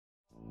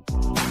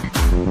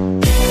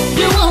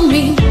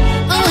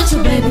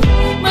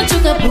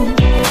peekaboo,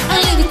 I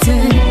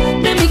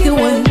levitate, they make it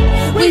way.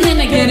 We then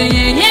again,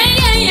 yeah.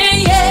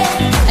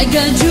 I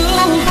got you,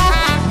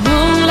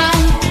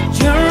 moonlight,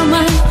 you're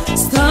my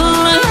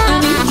starlight. I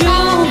need you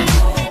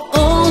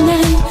all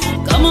night.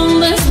 Come on,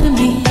 listen to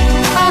me.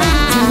 I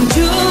need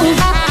you,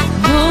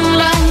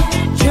 moonlight,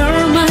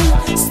 you're my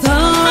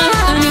starlight.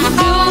 I need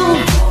you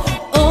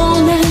all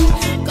night.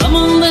 Come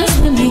on,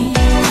 listen to me.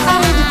 I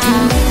need you.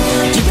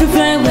 You can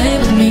fly away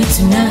with me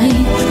tonight.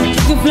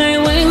 You can fly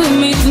away with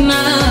me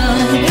tonight.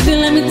 Baby,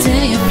 let me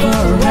take you for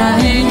a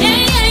ride. Yeah.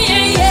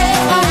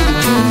 I need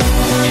you.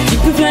 You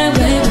can fly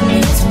away with me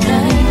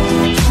tonight.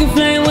 You can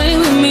fly away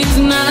with me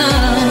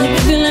tonight.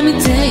 Baby, let me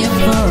take you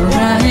for a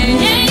ride.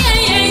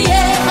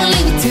 Yeah. I'll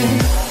leave it to you.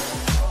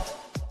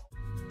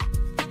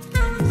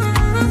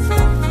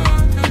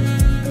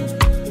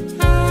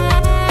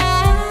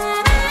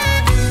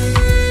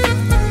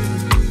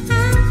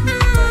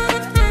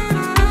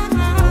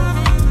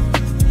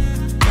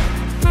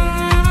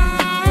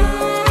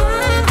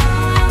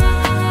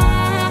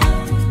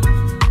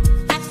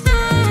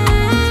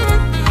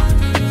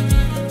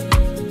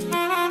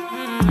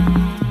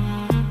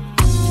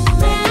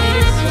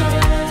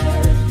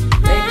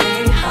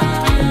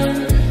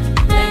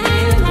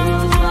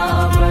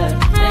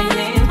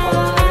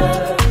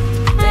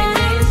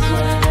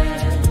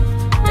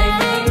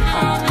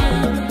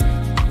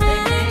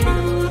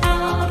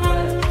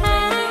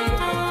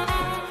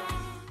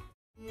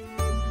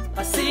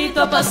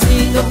 Pasito a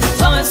pasito,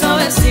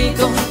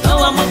 suavecito,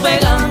 nos vamos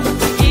pegando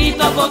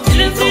poquito a poquito.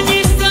 Le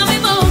enseñaste a mi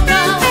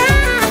boca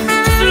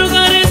tus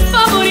lugares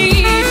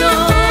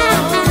favoritos.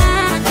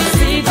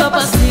 Pasito a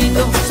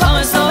pasito,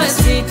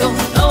 suavecito,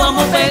 nos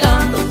vamos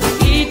pegando